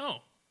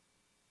 Oh.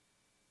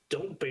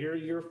 Don't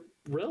bury your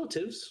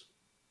relatives.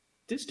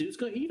 This dude's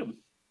gonna eat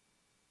them.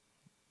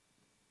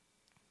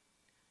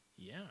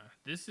 Yeah.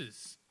 This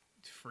is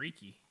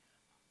freaky.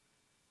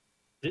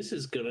 This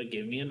is gonna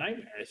give me a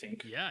nightmare, I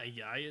think. Yeah,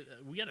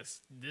 we gotta.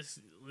 This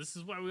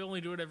is why we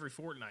only do it every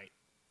fortnight,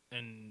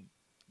 and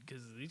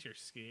because these are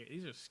scary.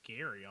 These are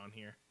scary on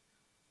here.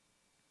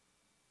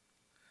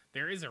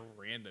 There is a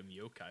random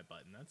yokai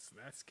button.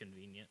 That's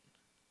convenient.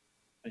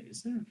 Wait,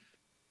 is there?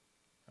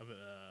 Up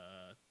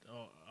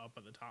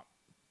at the top.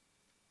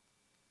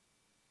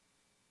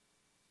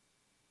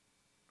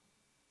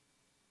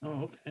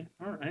 Oh, okay.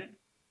 All right.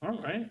 All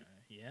right.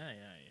 Yeah.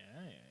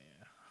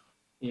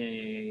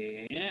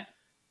 Yeah.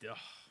 Oh,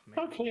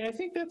 man. Okay, I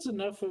think that's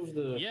enough of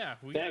the Yeah,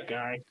 that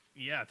guy.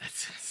 Yeah,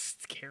 that's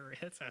scary.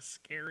 That's a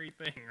scary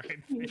thing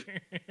right there.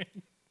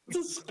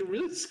 It's a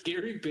really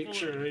scary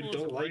picture. I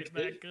don't like it.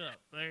 Back up.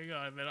 There you go.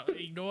 I mean,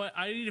 you know what?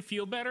 I need to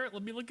feel better.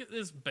 Let me look at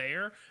this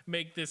bear,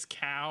 make this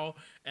cow,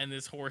 and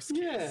this horse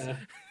kiss. Yeah.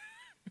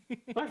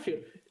 I feel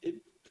it.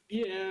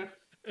 Yeah.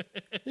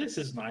 This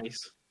is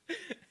nice.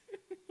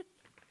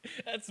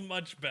 That's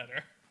much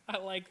better. I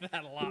like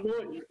that a lot.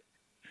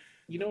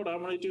 You know what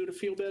I'm gonna do to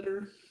feel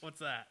better? What's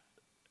that?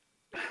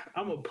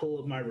 I'm gonna pull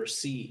up my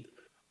receipt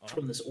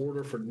from this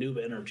order for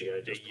Noob Energy I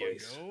just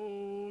placed.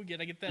 Oh,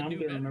 gotta get that I'm new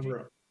gonna energy.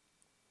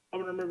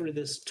 remember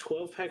this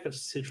 12-pack of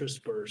Citrus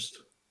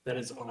Burst that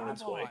is on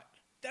its way.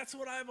 That's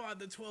what I bought.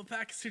 The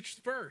 12-pack of Citrus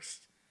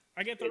Burst.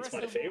 I get the It's rest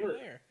my of them over favorite.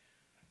 there.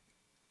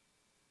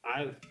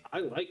 I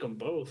like them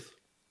both.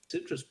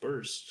 Citrus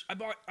Burst. I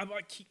bought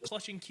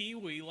Clutching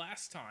Kiwi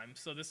last time,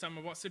 so this time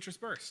I bought Citrus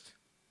Burst.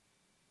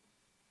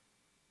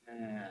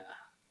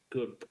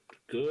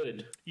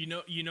 Good. You know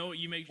what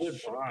you need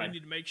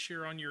to make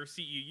sure on your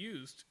receipt you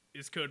used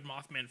is code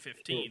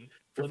Mothman15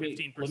 for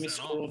 15% Let me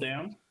scroll off.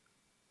 down.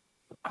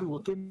 I'm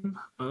looking.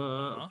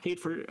 Paid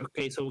for.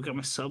 Okay, so we got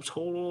my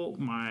subtotal,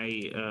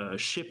 my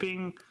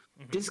shipping,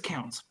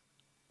 discounts.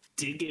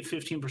 Did get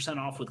 15%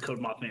 off with code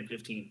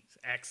Mothman15.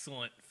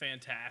 Excellent,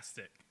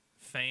 fantastic.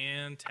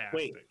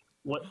 Wait,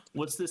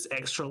 what's this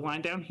extra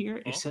line down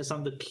here? It says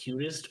I'm the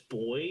cutest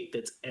boy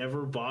that's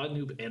ever bought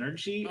Noob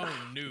Energy. Oh,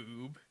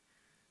 noob.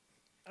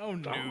 Oh,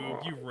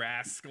 noob, you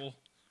rascal.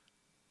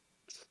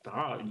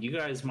 Stop. You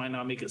guys might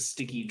not make a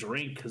sticky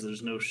drink because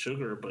there's no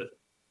sugar, but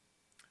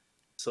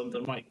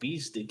something might be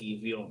sticky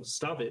if you don't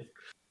stop it.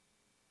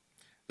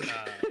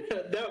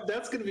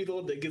 That's going to be the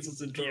one that gets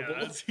us in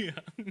trouble. Yeah.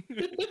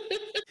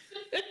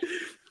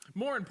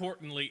 More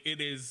importantly,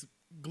 it is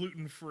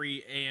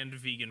gluten-free and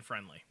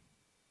vegan-friendly.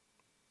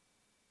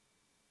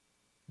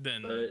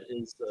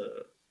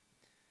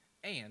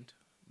 And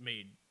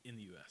made in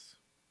the U.S.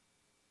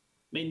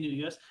 Made in the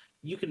U.S.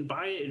 You can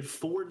buy it in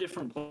 4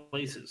 different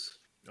places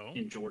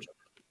in Georgia.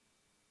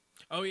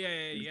 Oh,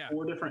 yeah.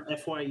 4 different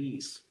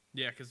FYEs.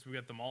 Yeah, because we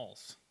got the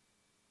malls.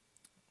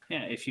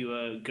 Yeah, if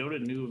you go to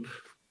Noob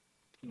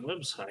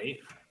website,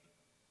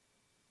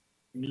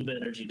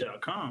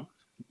 noobenergy.com,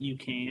 you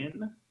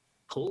can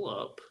pull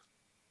up,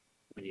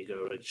 when you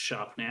go to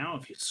shop now,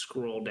 if you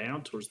scroll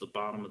down towards the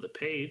bottom of the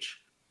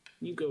page,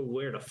 you go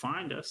where to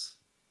find us,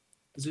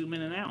 zoom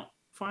in and out,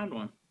 find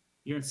one.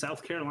 You're in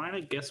South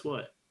Carolina, guess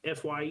what?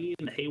 FYE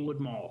in the Haywood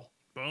Mall.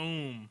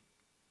 Boom.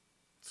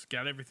 It's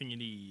got everything you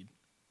need.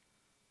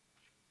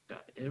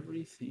 Got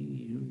everything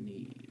you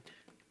need.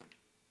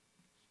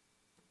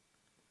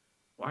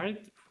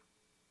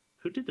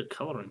 Who did the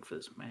coloring for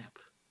this map?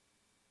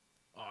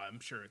 Oh, I'm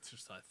sure it's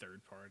just a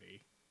third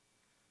party.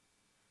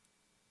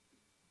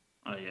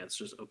 Oh yeah, it's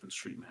just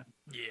OpenStreetMap.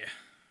 Yeah.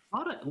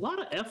 A lot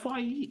of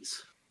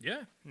FYEs.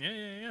 Yeah.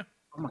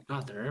 Oh my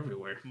god, they're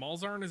everywhere.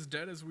 Malls aren't as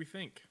dead as we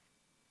think.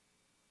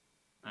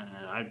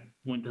 I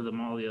went to the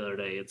mall the other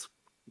day. It's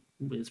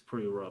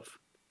pretty rough.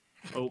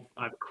 Oh,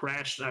 I've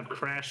crashed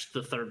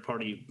the third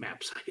party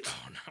map site.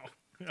 Oh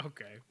no.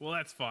 Okay. Well,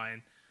 that's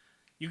fine.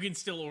 You can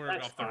still order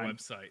it off their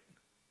website.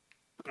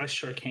 I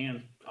sure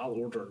can. I'll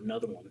order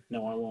another one.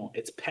 No, I won't.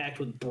 It's packed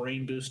with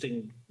brain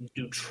boosting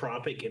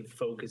nootropic and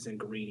focus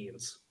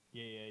ingredients.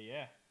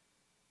 Yeah.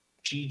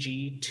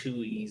 GG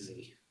Too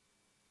Easy.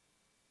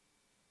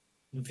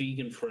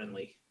 Vegan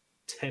friendly.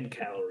 10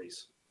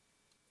 calories.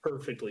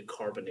 Perfectly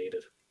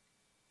carbonated.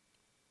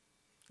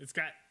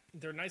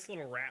 They're nice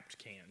little wrapped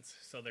cans,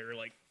 so they're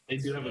like They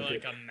do have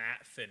like a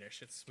matte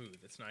finish. It's smooth.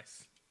 It's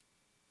nice.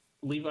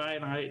 Levi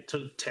and I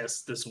took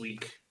tests this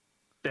week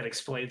that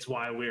explains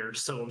why we're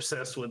so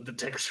obsessed with the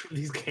texture of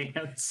these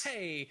cans.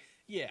 Hey,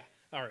 yeah,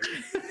 all right.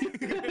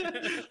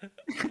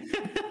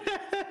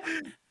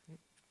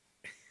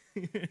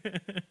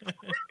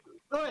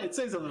 Go ahead,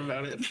 say something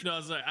about it.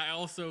 No, I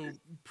also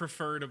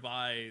prefer to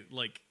buy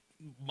like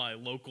my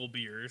local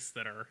beers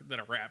that are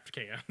wrapped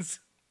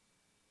cans.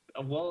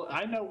 Well,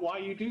 I know why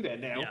you do that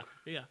now.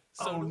 Yeah.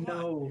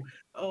 So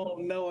oh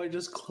no! I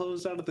just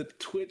closed out of the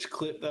Twitch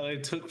clip that I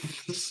took from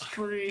the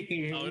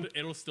stream. Oh,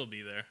 it'll still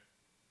be there.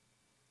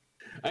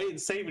 I didn't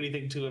save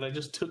anything to it. I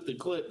just took the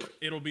clip.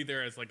 It'll be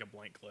there as like a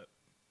blank clip.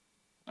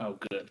 Oh,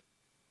 good.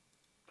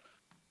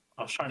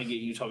 I was trying to get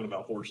you talking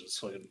about horses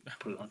so I could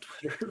put it on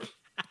Twitter.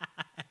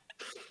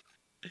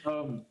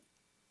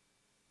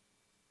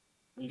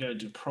 We gotta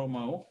do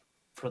promo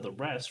for the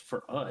rest.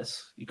 For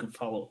us, you can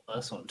follow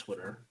us on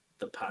Twitter,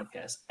 the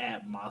podcast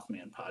at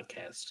Mothman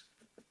Podcast.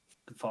 You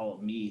can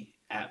follow me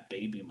at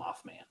Baby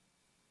Mothman.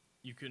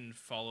 You can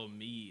follow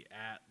me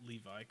at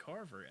Levi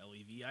Carver,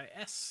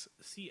 LevisCarver.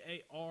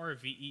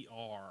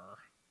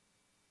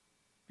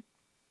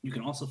 You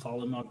can also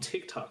follow him on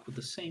TikTok with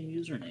the same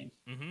username.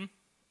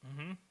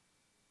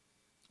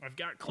 I've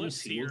got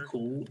clips here,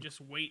 cool. just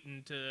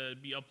waiting to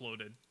be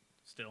uploaded.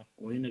 Still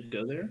waiting to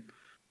go there.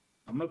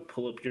 I'm gonna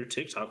pull up your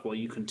TikTok while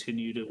you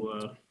continue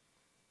to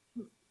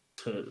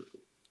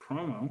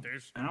promo.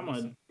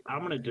 And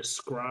I'm gonna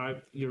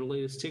describe your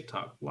latest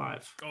TikTok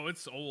live. Oh,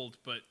 it's old,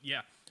 but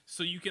yeah.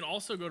 So you can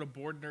also go to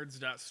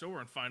boardnerds.store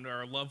and find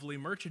our lovely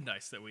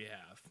merchandise that we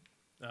have.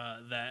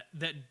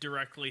 That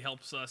directly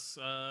helps us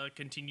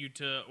continue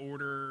to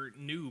order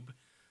noob,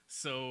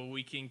 so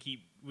we can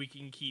keep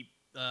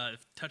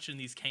touching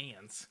these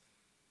cans.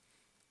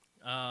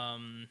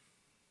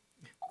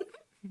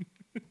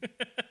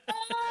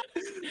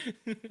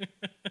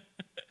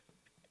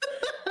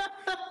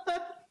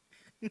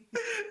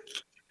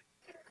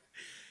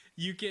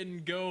 You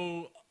can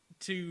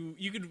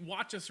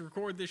watch us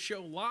record this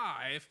show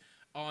live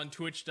on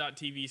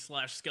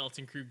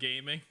twitch.tv/Skeleton Crew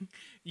Gaming.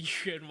 You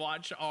can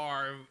watch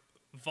our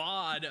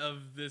VOD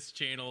of this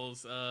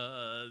channel's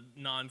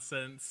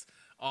nonsense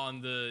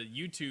on the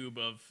YouTube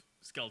of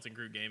Skeleton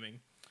Crew Gaming.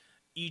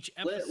 Each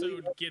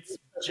episode gets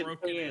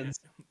broken.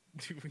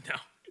 No.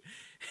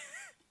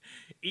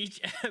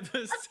 Each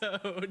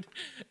episode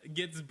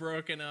gets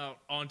broken out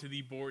onto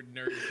the Board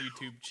Nerds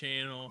YouTube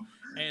channel,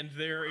 and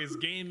there is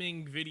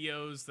gaming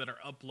videos that are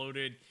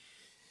uploaded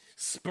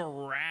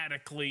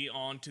sporadically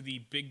onto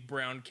the Big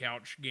Brown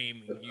Couch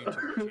Gaming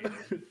YouTube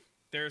channel.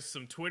 There's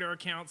some Twitter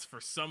accounts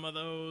for some of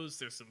those.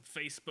 There's some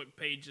Facebook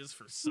pages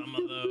for some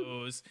of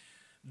those.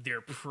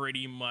 They're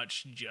pretty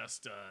much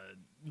just a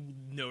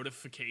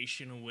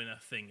notification when a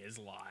thing is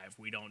live.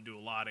 We don't do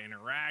a lot of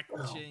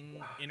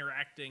interacting.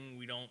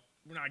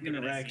 We're not good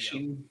at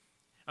SEO.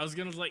 I was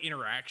gonna like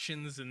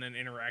interactions and then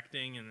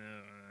interacting and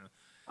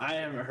I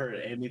haven't heard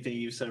anything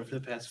you've said for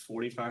the past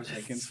 45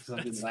 seconds because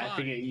I've been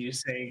laughing at you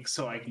saying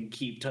so I can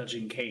keep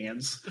touching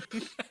cans.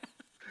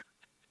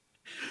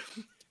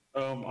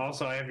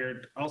 Also,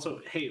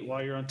 hey,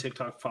 while you're on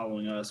TikTok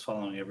following us,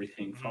 following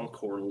everything, follow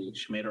Coralie.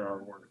 She made our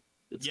artwork.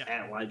 It's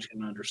at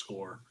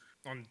 @Legend_.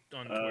 On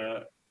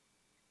Twitter.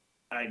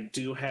 I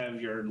do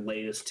have your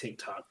latest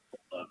TikTok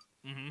pulled up.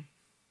 And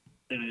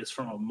it's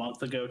from a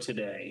month ago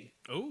today.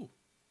 Oh.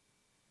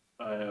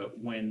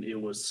 When it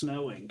was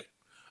snowing.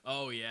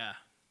 Oh, yeah.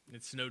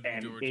 It snowed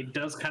in Georgia. It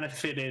does kind of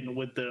fit in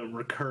with the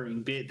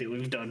recurring bit that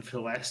we've done for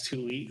the last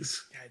 2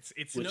 weeks. Yeah,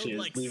 it snowed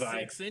like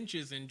Levi, 6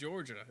 inches in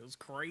Georgia. It was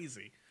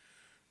crazy.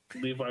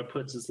 Levi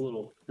puts his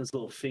little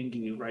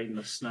fingy right in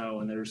the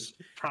snow, and there's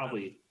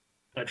probably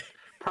I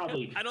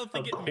don't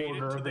think a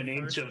quarter of an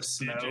inch of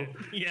snow.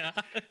 Yeah.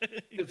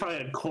 It's probably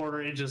a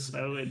quarter inch of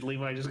snow, and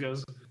Levi just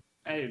goes,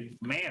 "Hey,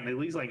 man, at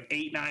least like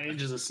 8-9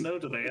 inches of snow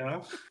today,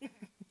 huh?"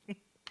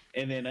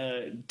 And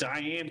then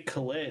Diane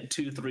Collette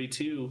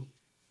 232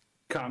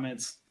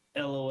 comments,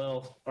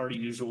 "LOL, already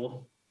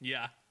usual."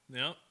 Yeah.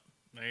 Yep.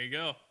 There you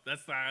go.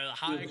 That's the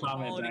high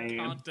quality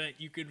content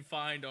you can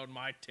find on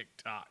my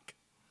TikTok.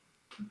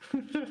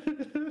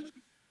 Please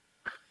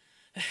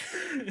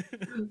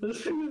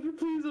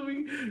let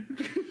me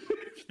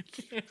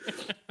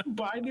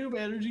buy Noob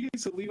Energy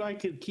so Levi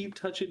can keep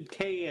touching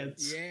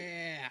cans.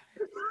 Yeah.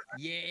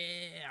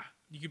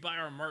 You can buy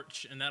our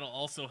merch, and that'll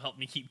also help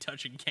me keep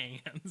touching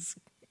cans.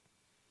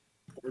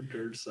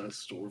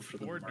 BoardNerds.store for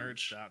the merch.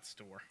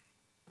 BoardNerds.store.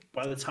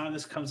 By the time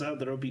this comes out,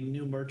 there'll be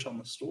new merch on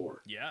the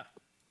store. Yeah.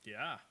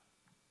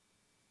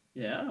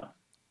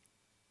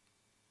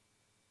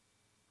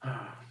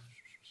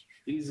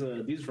 These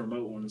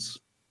remote ones,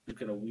 they've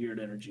got a weird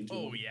energy to them.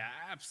 Oh yeah,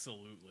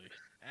 absolutely.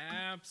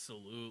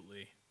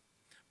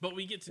 But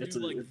we get to do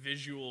like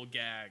visual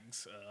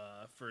gags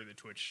for the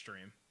Twitch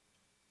stream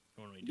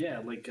when we do. Yeah,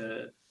 like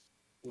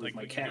with Like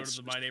my we can go cats.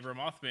 to the My Neighbor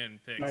Mothman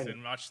pics Right.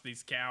 and watch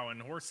these cow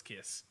and horse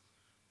kiss.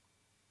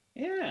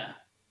 Yeah.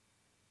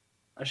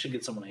 I should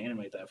get someone to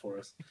animate that for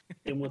us.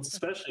 And what's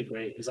especially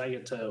great is I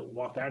get to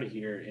walk out of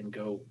here and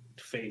go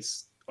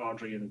face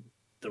Audrey and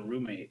the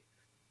roommate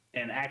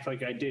and act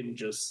like I didn't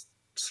just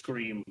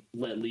scream,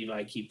 "Let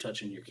Levi keep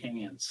touching your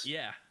cans,"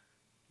 Yeah.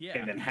 Yeah.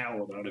 and then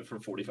howl about it for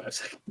 45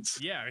 seconds.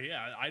 Yeah,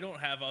 yeah. I don't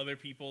have other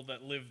people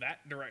that live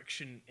that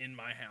direction in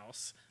my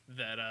house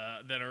that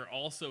are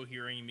also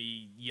hearing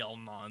me yell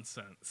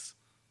nonsense.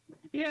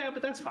 Yeah,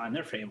 but that's fine.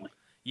 They're family.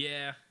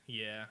 Yeah,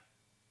 yeah,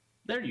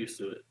 They're used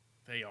to it.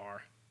 they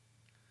are.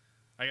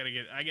 I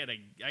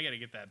gotta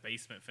get that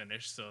basement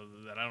finished so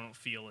that I don't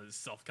feel as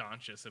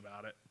self-conscious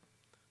about it.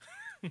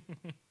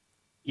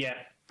 Yeah,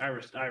 I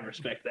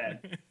respect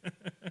that.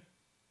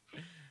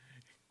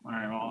 All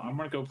right, well, I'm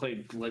gonna go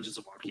play Legends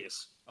of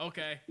Arceus.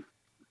 Okay.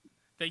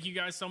 Thank you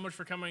guys so much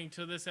for coming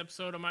to this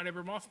episode of My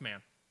Neighbor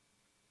Mothman.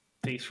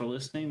 Thanks for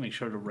listening. Make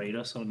sure to rate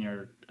us on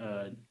your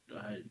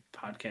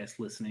podcast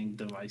listening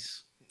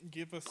device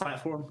Give us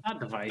platform, not a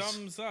device,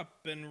 thumbs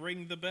up and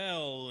ring the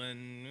bell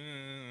and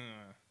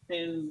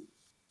and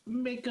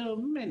make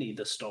many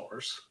the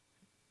stars.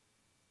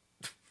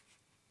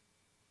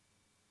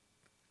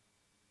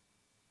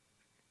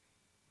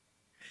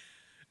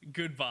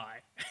 goodbye.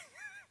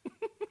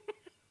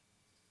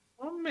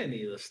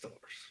 Many the stars.